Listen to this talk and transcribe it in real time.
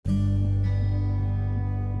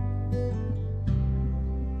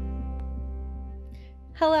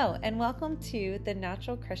Hello, and welcome to the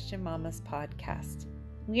Natural Christian Mamas podcast.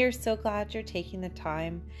 We are so glad you're taking the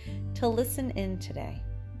time to listen in today.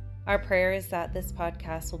 Our prayer is that this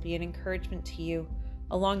podcast will be an encouragement to you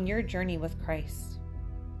along your journey with Christ.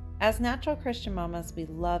 As Natural Christian Mamas, we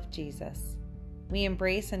love Jesus. We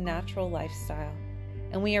embrace a natural lifestyle,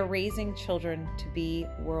 and we are raising children to be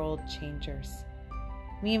world changers.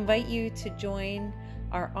 We invite you to join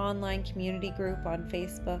our online community group on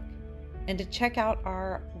Facebook and to check out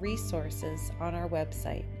our resources on our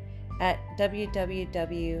website at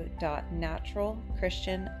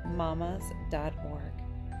www.naturalchristianmamas.org.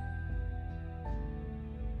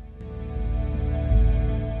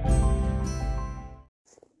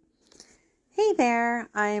 Hey there,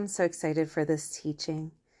 I am so excited for this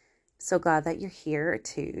teaching. So glad that you're here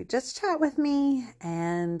to just chat with me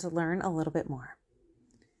and learn a little bit more.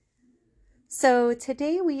 So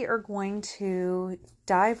today we are going to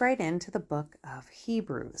dive right into the book of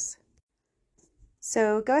Hebrews.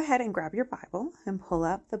 So go ahead and grab your Bible and pull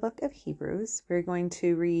up the book of Hebrews. We're going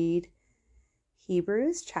to read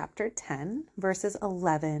Hebrews chapter 10, verses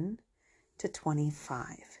 11 to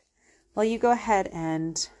 25. While you go ahead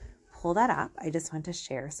and pull that up, I just want to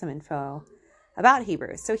share some info about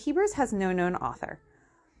Hebrews. So Hebrews has no known author,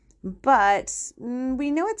 but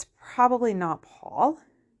we know it's probably not Paul.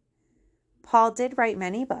 Paul did write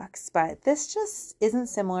many books, but this just isn't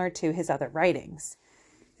similar to his other writings.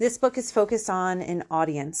 This book is focused on an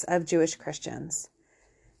audience of Jewish Christians.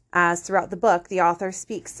 As throughout the book, the author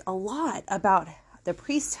speaks a lot about the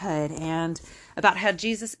priesthood and about how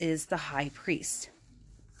Jesus is the high priest.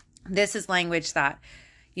 This is language that,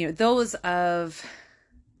 those of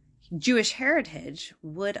Jewish heritage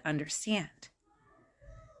would understand.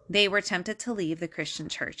 They were tempted to leave the Christian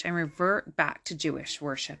church and revert back to Jewish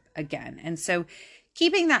worship again. And so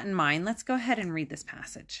keeping that in mind, let's go ahead and read this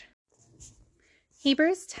passage.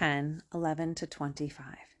 Hebrews 10, 11 to 25.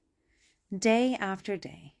 Day after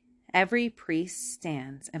day, every priest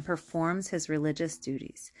stands and performs his religious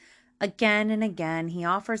duties. Again and again, he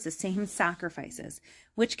offers the same sacrifices,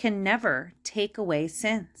 which can never take away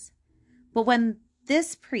sins. But when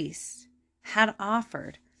this priest had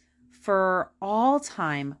offered for all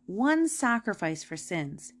time one sacrifice for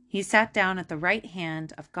sins, he sat down at the right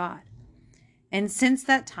hand of God. And since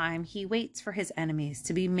that time, he waits for his enemies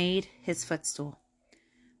to be made his footstool.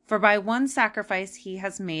 For by one sacrifice, he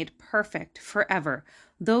has made perfect forever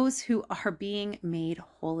those who are being made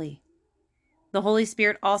holy. The Holy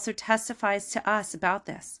Spirit also testifies to us about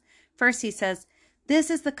this. First, he says, "This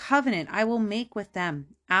is the covenant I will make with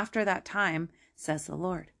them after that time, says the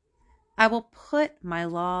Lord. I will put my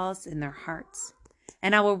laws in their hearts,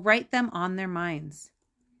 and I will write them on their minds."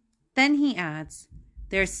 Then he adds,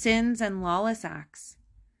 "Their sins and lawless acts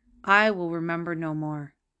I will remember no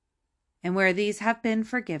more. And where these have been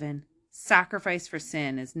forgiven, sacrifice for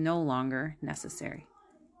sin is no longer necessary."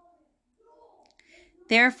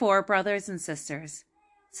 Therefore, brothers and sisters,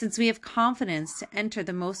 since we have confidence to enter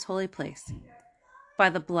the most holy place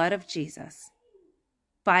by the blood of Jesus,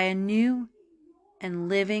 by a new and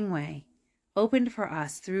living way opened for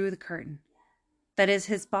us through the curtain, that is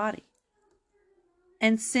his body.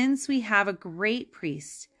 And since we have a great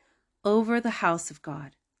priest over the house of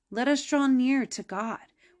God, let us draw near to God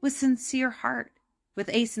with a sincere heart,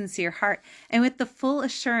 and with the full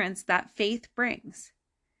assurance that faith brings,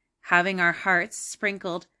 having our hearts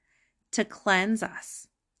sprinkled to cleanse us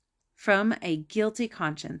from a guilty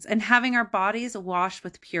conscience, and having our bodies washed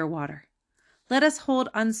with pure water. Let us hold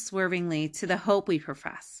unswervingly to the hope we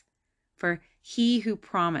profess, for he who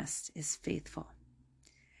promised is faithful.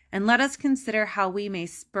 And let us consider how we may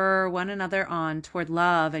spur one another on toward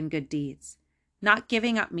love and good deeds, not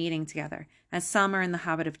giving up meeting together, as some are in the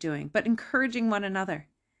habit of doing, but encouraging one another,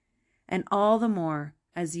 and all the more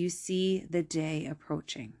as you see the day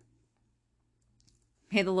approaching.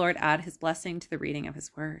 May the Lord add his blessing to the reading of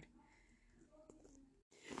his word.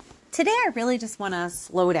 Today, I really just want to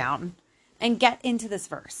slow down and get into this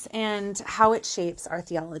verse and how it shapes our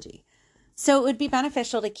theology. So it would be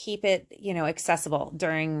beneficial to keep it, accessible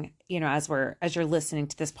during, as you're listening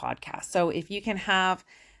to this podcast. So if you can have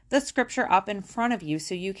the scripture up in front of you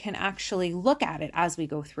so you can actually look at it as we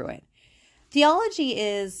go through it. Theology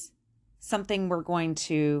is something we're going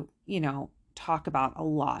to, talk about a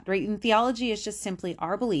lot, right? And theology is just simply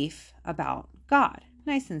our belief about God.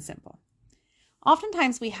 Nice and simple.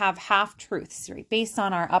 Oftentimes we have half-truths, right, based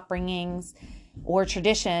on our upbringings or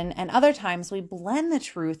tradition, and other times we blend the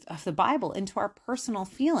truth of the Bible into our personal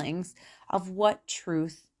feelings of what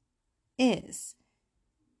truth is.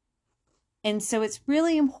 And so it's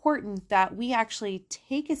really important that we actually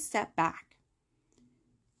take a step back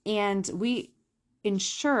and we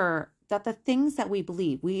ensure that the things that we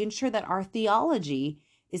believe, we ensure that our theology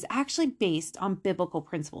is actually based on biblical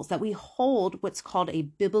principles, that we hold what's called a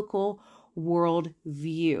biblical world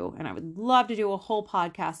view. And I would love to do a whole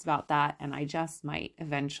podcast about that, and I just might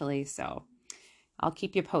eventually. So I'll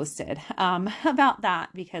keep you posted about that,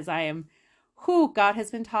 because God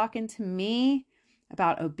has been talking to me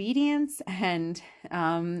about obedience and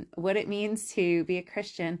what it means to be a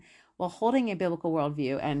Christian while holding a biblical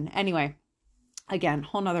worldview. And anyway, again,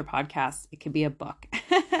 whole nother podcast. It could be a book.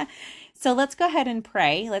 So let's go ahead and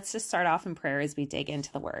pray. Let's just start off in prayer as we dig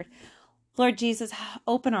into the word. Lord Jesus,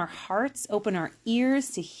 open our hearts, open our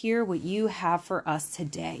ears to hear what you have for us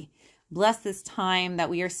today. Bless this time that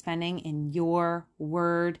we are spending in your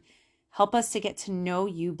word. Help us to get to know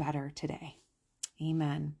you better today.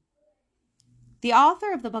 Amen. The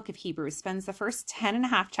author of the book of Hebrews spends the first 10 and a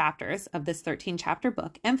half chapters of this 13-chapter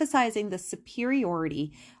book emphasizing the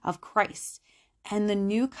superiority of Christ and the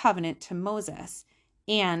new covenant to Moses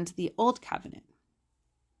and the old covenant.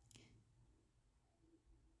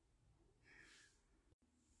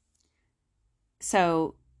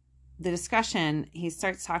 So the discussion, he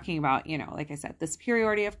starts talking about, like I said, the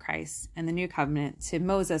superiority of Christ and the new covenant to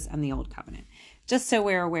Moses and the old covenant, just so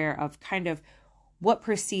we're aware of kind of what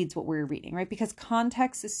precedes what we're reading, right? Because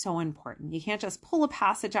context is so important. You can't just pull a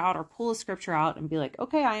passage out or pull a scripture out and be like,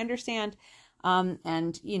 okay, I understand,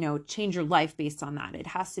 and change your life based on that. It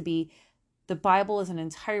has to be, the Bible is an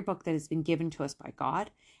entire book that has been given to us by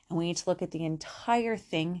God, and we need to look at the entire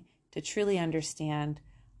thing to truly understand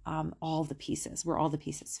all the pieces, where all the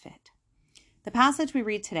pieces fit. The passage we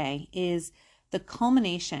read today is the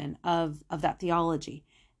culmination of that theology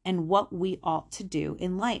and what we ought to do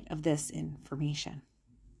in light of this information.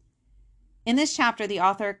 In this chapter, the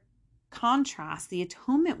author contrasts the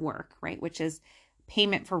atonement work, right, which is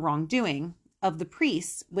payment for wrongdoing, of the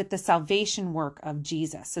priests with the salvation work of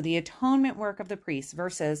Jesus. So the atonement work of the priests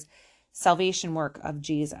versus salvation work of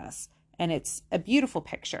Jesus. And it's a beautiful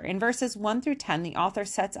picture. In verses 1 through 10, the author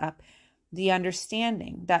sets up the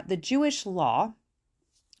understanding that the Jewish law,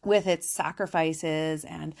 with its sacrifices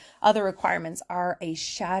and other requirements, are a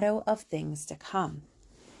shadow of things to come.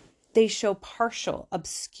 They show partial,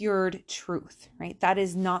 obscured truth, right? That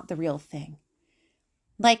is not the real thing.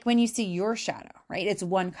 Like when you see your shadow, right? It's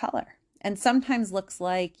one color and sometimes looks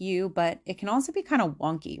like you, but it can also be kind of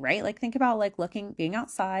wonky, right? Like think about being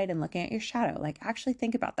outside and looking at your shadow. Like actually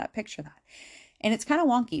think about that, picture that. And it's kind of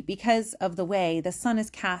wonky because of the way the sun is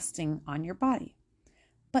casting on your body.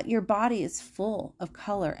 But your body is full of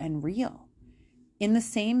color and real. In the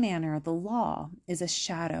same manner, the law is a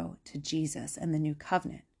shadow to Jesus and the new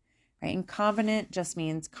covenant, right? And covenant just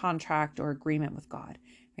means contract or agreement with God,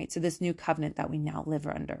 right? So this new covenant that we now live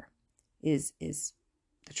under is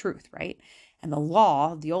the truth, right? And the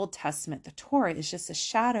law, the Old Testament, the Torah, is just a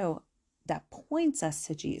shadow that points us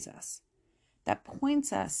to Jesus, that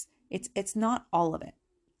points us. It's not all of it.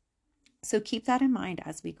 So keep that in mind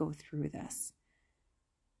as we go through this,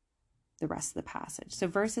 the rest of the passage. So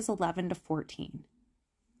verses 11 to 14.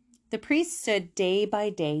 The priests stood day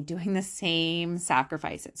by day doing the same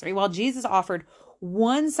sacrifices, right? While Jesus offered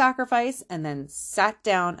one sacrifice and then sat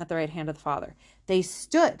down at the right hand of the Father. They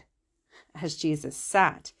stood as Jesus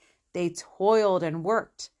sat. They toiled and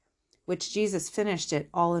worked, which Jesus finished it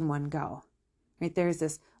all in one go, right? There's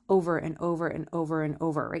this over and over and over and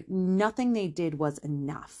over, right? Nothing they did was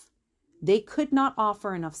enough. They could not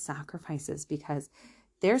offer enough sacrifices because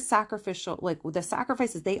their the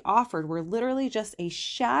sacrifices they offered were literally just a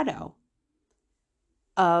shadow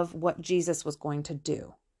of what Jesus was going to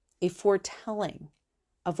do, a foretelling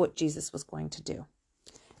of what Jesus was going to do.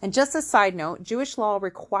 And just a side note, Jewish law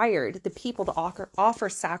required the people to offer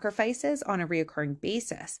sacrifices on a reoccurring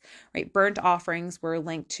basis, right? Burnt offerings were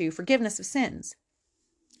linked to forgiveness of sins.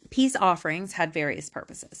 Peace offerings had various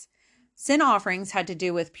purposes. Sin offerings had to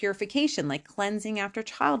do with purification, like cleansing after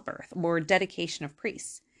childbirth or dedication of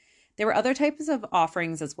priests. There were other types of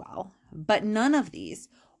offerings as well, but none of these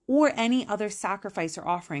or any other sacrifice or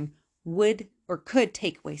offering would or could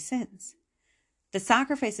take away sins. The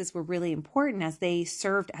sacrifices were really important as they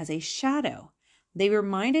served as a shadow. They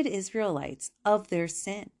reminded Israelites of their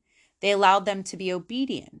sin. They allowed them to be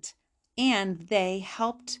obedient, and they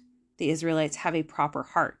helped the Israelites have a proper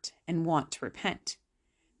heart and want to repent.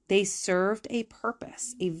 They served a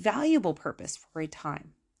purpose, a valuable purpose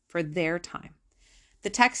for their time. The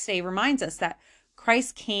text today reminds us that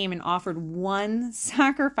Christ came and offered one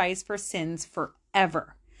sacrifice for sins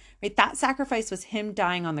forever. Right? That sacrifice was him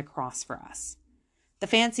dying on the cross for us. The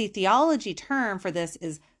fancy theology term for this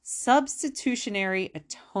is substitutionary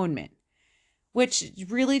atonement, which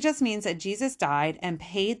really just means that Jesus died and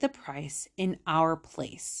paid the price in our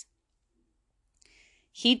place.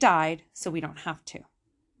 He died so we don't have to.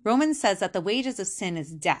 Romans says that the wages of sin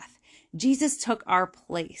is death. Jesus took our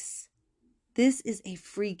place. This is a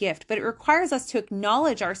free gift, but it requires us to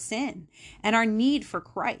acknowledge our sin and our need for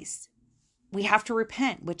Christ. We have to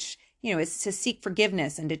repent, which, is to seek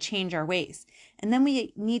forgiveness and to change our ways. And then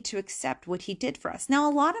we need to accept what he did for us. Now,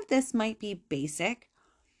 a lot of this might be basic,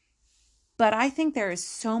 but I think there is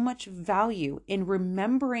so much value in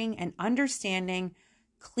remembering and understanding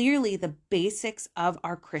clearly the basics of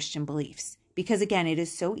our Christian beliefs. Because again, it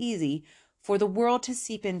is so easy for the world to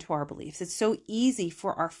seep into our beliefs. It's so easy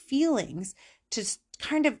for our feelings to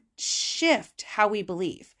kind of shift how we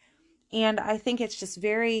believe. And I think it's just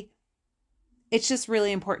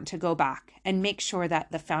really important to go back and make sure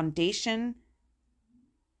that the foundation,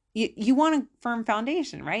 you want a firm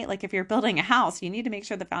foundation, right? Like if you're building a house, you need to make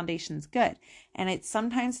sure the foundation's good. And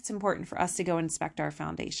sometimes it's important for us to go inspect our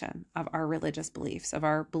foundation of our religious beliefs, of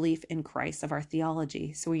our belief in Christ, of our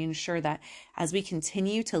theology. So we ensure that as we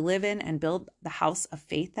continue to live in and build the house of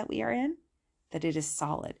faith that we are in, that it is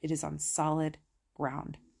solid. It is on solid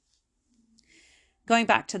ground. Going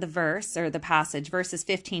back to the verse or the passage, verses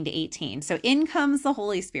 15 to 18. So in comes the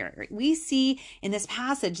Holy Spirit. We see in this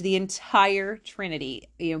passage the entire Trinity,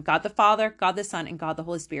 God the Father, God the Son, and God the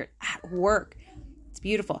Holy Spirit at work. It's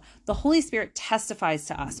beautiful. The Holy Spirit testifies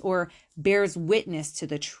to us or bears witness to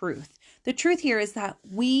the truth. The truth here is that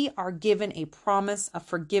we are given a promise of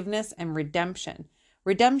forgiveness and redemption.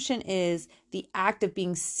 Redemption is the act of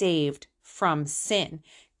being saved from sin.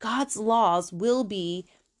 God's laws will be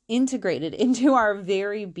integrated into our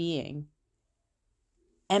very being.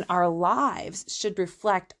 And our lives should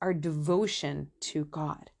reflect our devotion to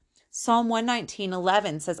God. Psalm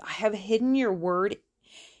 119:11 says, I have hidden your word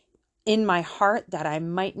in my heart that I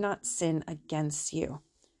might not sin against you.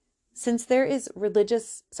 Since there is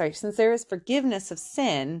forgiveness of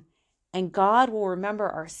sin, and God will remember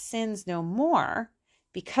our sins no more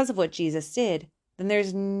because of what Jesus did, then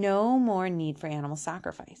there's no more need for animal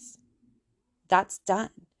sacrifice. That's done.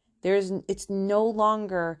 It's no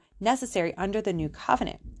longer necessary under the new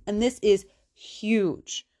covenant. And this is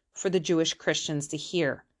huge for the Jewish Christians to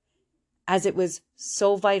hear, as it was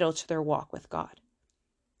so vital to their walk with God.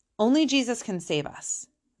 Only Jesus can save us,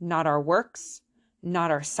 not our works,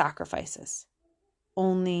 not our sacrifices.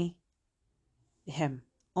 Only him,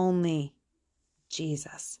 only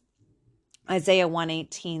Jesus. Isaiah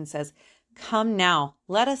 1:18 says, come now,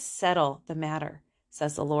 let us settle the matter,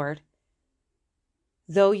 says the Lord.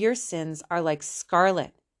 Though your sins are like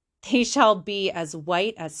scarlet, they shall be as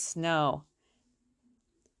white as snow.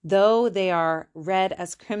 Though they are red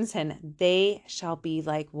as crimson, they shall be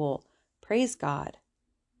like wool. Praise God.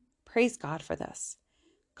 Praise God for this.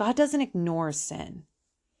 God doesn't ignore sin,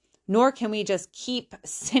 nor can we just keep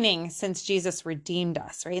sinning since Jesus redeemed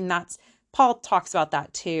us, right? And Paul talks about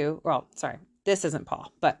that too. Well, sorry, this isn't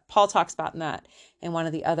Paul, but Paul talks about that in one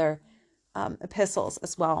of the other epistles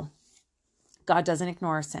as well. God doesn't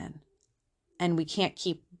ignore sin, and we can't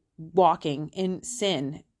keep walking in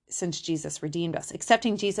sin since Jesus redeemed us.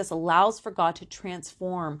 Accepting Jesus allows for God to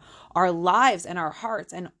transform our lives and our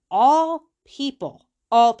hearts, and all people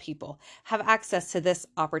have access to this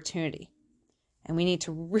opportunity. And we need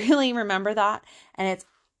to really remember that. And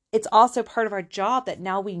it's also part of our job that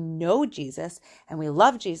now we know Jesus and we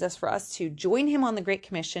love Jesus, for us to join him on the Great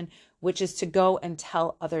Commission, which is to go and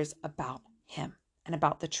tell others about him and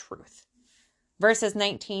about the truth. Verses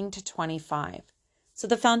 19 to 25. So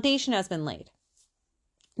the foundation has been laid.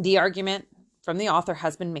 The argument from the author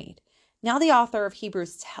has been made. Now the author of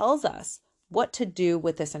Hebrews tells us what to do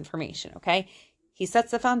with this information, okay? He sets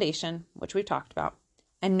the foundation, which we've talked about.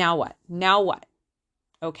 And now what? Now what?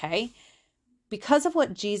 Okay? Because of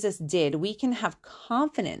what Jesus did, we can have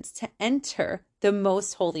confidence to enter the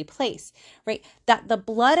most holy place, right? That the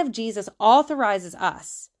blood of Jesus authorizes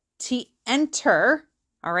us to enter,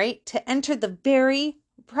 all right, to enter the very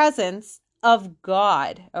presence of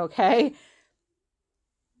God, okay?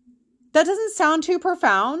 That doesn't sound too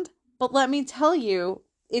profound, but let me tell you,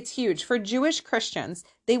 it's huge. For Jewish Christians,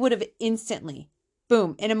 they would have instantly,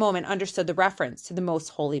 boom, in a moment, understood the reference to the most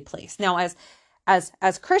holy place. Now,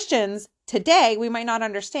 as Christians today, we might not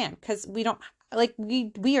understand because we don't, like,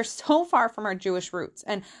 we are so far from our Jewish roots.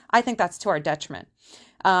 And I think that's to our detriment,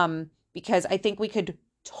 because I think we could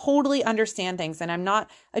totally understand things. And I'm not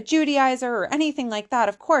a Judaizer or anything like that,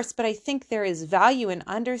 of course, but I think there is value in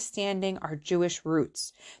understanding our Jewish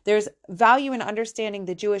roots. There's value in understanding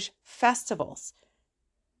the Jewish festivals,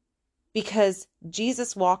 because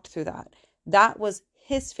Jesus walked through that. That was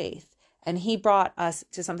his faith. and he brought us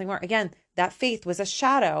to something more. Again, that faith was a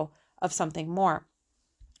shadow of something more.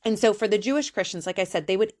 And so for the Jewish Christians, like I said,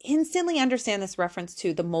 they would instantly understand this reference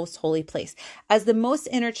to the most holy place as the most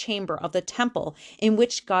inner chamber of the temple in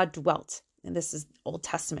which God dwelt. And this is Old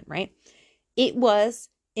Testament, right? It was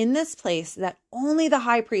in this place that only the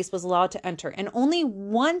high priest was allowed to enter, and only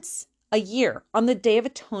once a year on the Day of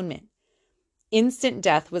Atonement, instant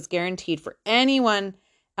death was guaranteed for anyone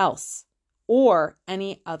else or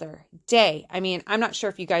any other day. I mean, I'm not sure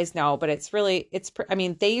if you guys know, but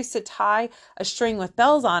they used to tie a string with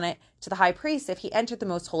bells on it to the high priest if he entered the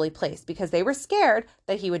most holy place, because they were scared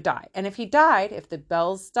that he would die. And if he died, if the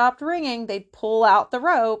bells stopped ringing, they'd pull out the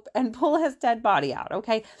rope and pull his dead body out.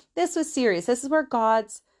 Okay. This was serious. This is where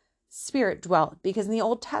God's Spirit dwelt, because in the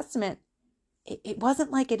Old Testament, it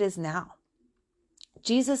wasn't like it is now.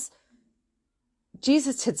 Jesus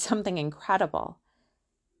did something incredible.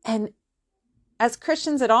 And as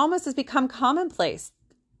Christians, it almost has become commonplace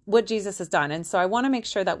what Jesus has done. And so I want to make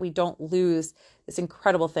sure that we don't lose this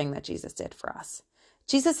incredible thing that Jesus did for us.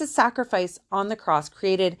 Jesus' sacrifice on the cross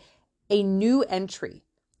created a new entry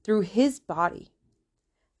through his body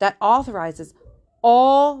that authorizes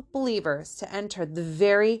all believers to enter the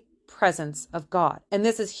very presence of God. And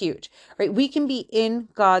this is huge, right? We can be in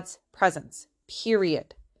God's presence,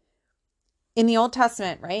 period. In the Old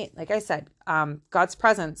Testament, right? Like I said, God's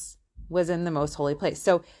presence was in the most holy place.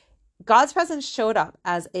 So God's presence showed up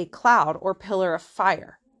as a cloud or pillar of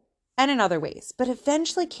fire and in other ways, but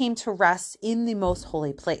eventually came to rest in the most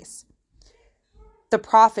holy place. The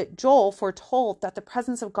prophet Joel foretold that the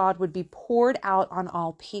presence of God would be poured out on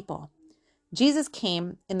all people. Jesus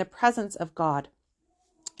came in the presence of God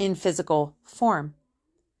in physical form.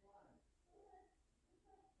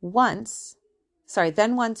 Once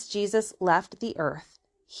Jesus left the earth,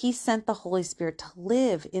 he sent the Holy Spirit to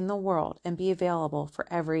live in the world and be available for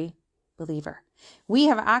every believer. We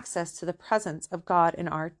have access to the presence of God in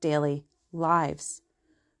our daily lives.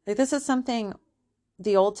 Like, this is something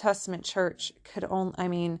the Old Testament church could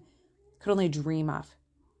only dream of.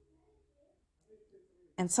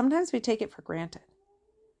 And sometimes we take it for granted.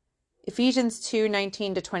 Ephesians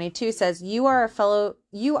 2:19-22 says, You are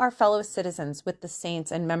fellow citizens with the saints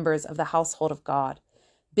and members of the household of God,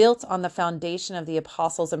 built on the foundation of the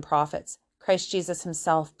apostles and prophets, Christ Jesus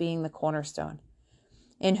himself being the cornerstone,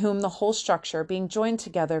 in whom the whole structure, being joined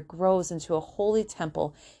together, grows into a holy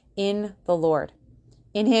temple in the Lord.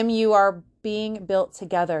 In him you are being built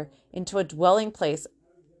together into a dwelling place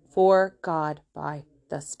for God by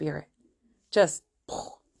the Spirit.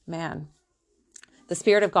 Man, the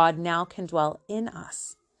Spirit of God now can dwell in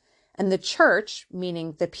us. And the church,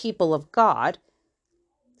 meaning the people of God,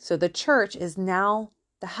 so the church is now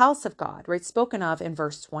the house of God, right? Spoken of in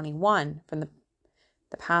verse 21 from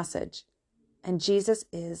the passage. And Jesus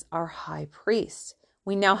is our high priest.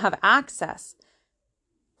 We now have access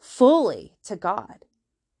fully to God,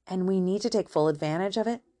 and we need to take full advantage of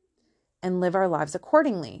it and live our lives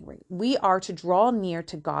accordingly. Right? We are to draw near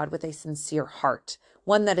to God with a sincere heart,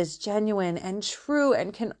 one that is genuine and true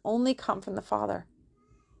and can only come from the Father.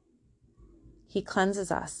 He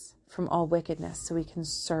cleanses us from all wickedness so we can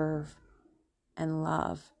serve and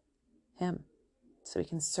love him, so we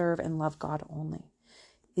can serve and love God only.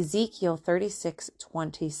 Ezekiel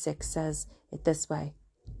 36:26 says it this way,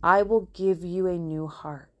 I will give you a new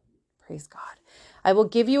heart. Praise God. I will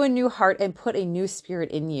give you a new heart and put a new spirit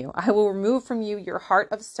in you. I will remove from you your heart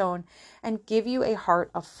of stone and give you a heart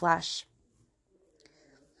of flesh.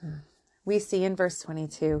 We see in verse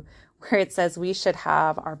 22 where it says we should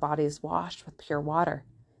have our bodies washed with pure water.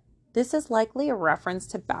 This is likely a reference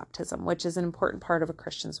to baptism, which is an important part of a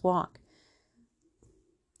Christian's walk.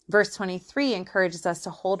 Verse 23 encourages us to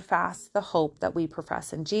hold fast the hope that we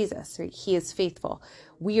profess in Jesus. He is faithful.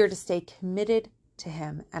 We are to stay committed to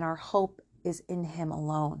him, and our hope is in him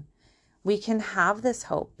alone. We can have this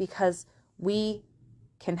hope because we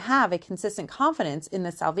can have a consistent confidence in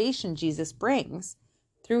the salvation Jesus brings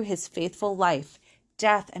through his faithful life,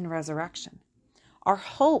 death, and resurrection. Our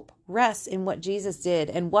hope rests in what Jesus did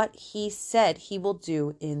and what he said he will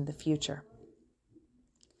do in the future.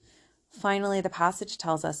 Finally, the passage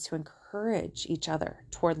tells us to encourage each other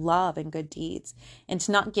toward love and good deeds and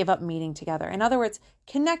to not give up meeting together. In other words,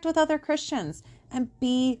 connect with other Christians and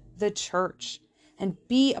be the church and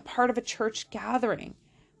be a part of a church gathering.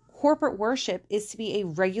 Corporate worship is to be a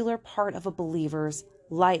regular part of a believer's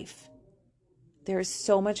life. There is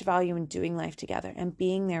so much value in doing life together and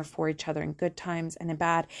being there for each other in good times and in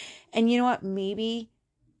bad. And you know what? Maybe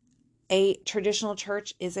a traditional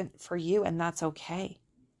church isn't for you, and that's okay.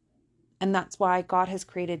 And that's why God has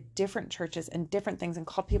created different churches and different things and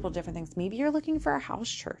called people different things. Maybe you're looking for a house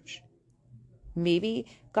church. Maybe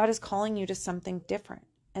God is calling you to something different,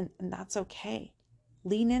 and that's okay.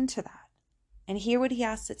 Lean into that and hear what he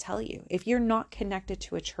has to tell you. If you're not connected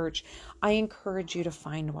to a church, I encourage you to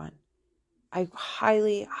find one. I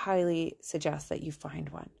highly, highly suggest that you find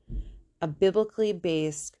one. A biblically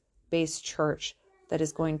based church that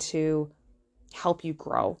is going to help you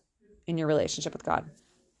grow in your relationship with God.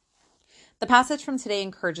 The passage from today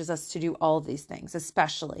encourages us to do all of these things,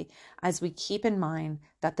 especially as we keep in mind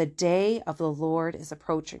that the day of the Lord is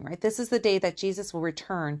approaching, right? This is the day that Jesus will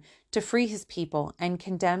return to free his people and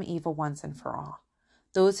condemn evil once and for all.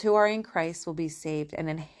 Those who are in Christ will be saved and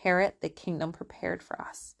inherit the kingdom prepared for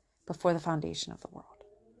us before the foundation of the world.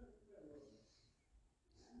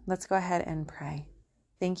 Let's go ahead and pray.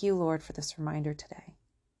 Thank you, Lord, for this reminder today.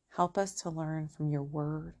 Help us to learn from your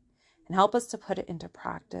word and help us to put it into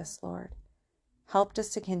practice, Lord. Help us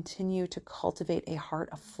to continue to cultivate a heart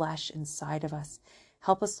of flesh inside of us.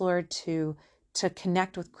 Help us, Lord, to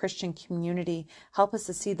connect with Christian community. Help us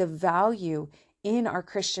to see the value in our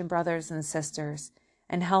Christian brothers and sisters,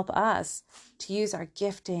 and help us to use our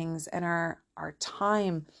giftings and our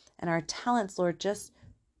time and our talents, Lord, just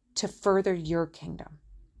to further your kingdom.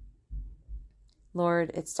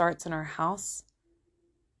 Lord, it starts in our house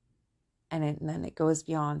and then it goes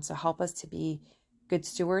beyond. So help us to be good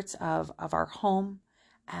stewards of our home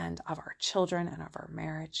and of our children and of our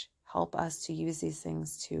marriage. Help us to use these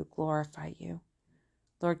things to glorify you.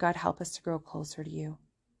 Lord God, help us to grow closer to you.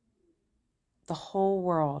 The whole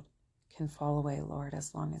world can fall away, Lord,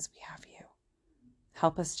 as long as we have you.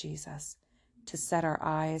 Help us, Jesus, to set our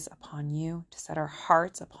eyes upon you, to set our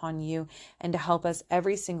hearts upon you, and to help us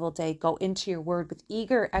every single day go into your word with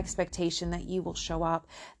eager expectation that you will show up,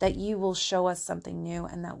 that you will show us something new,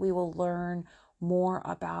 and that we will learn more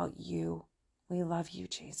about you. We love you,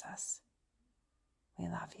 Jesus. We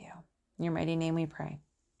love you. In your mighty name we pray.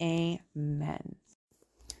 Amen.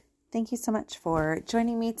 Thank you so much for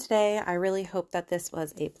joining me today. I really hope that this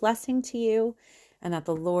was a blessing to you and that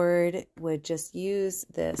the Lord would just use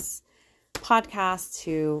this podcast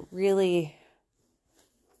to really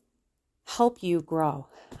help you grow.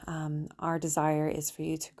 Our desire is for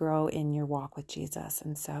you to grow in your walk with Jesus.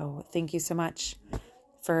 And so thank you so much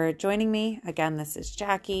for joining me. Again, this is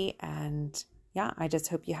Jackie, and I just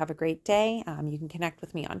hope you have a great day. You can connect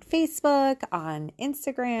with me on Facebook, on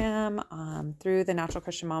Instagram, through the Natural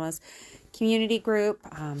Christian Mamas community group.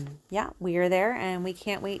 We are there, and we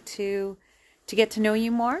can't wait to get to know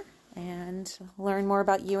you more and learn more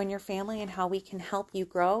about you and your family and how we can help you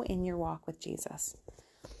grow in your walk with Jesus.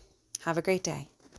 Have a great day.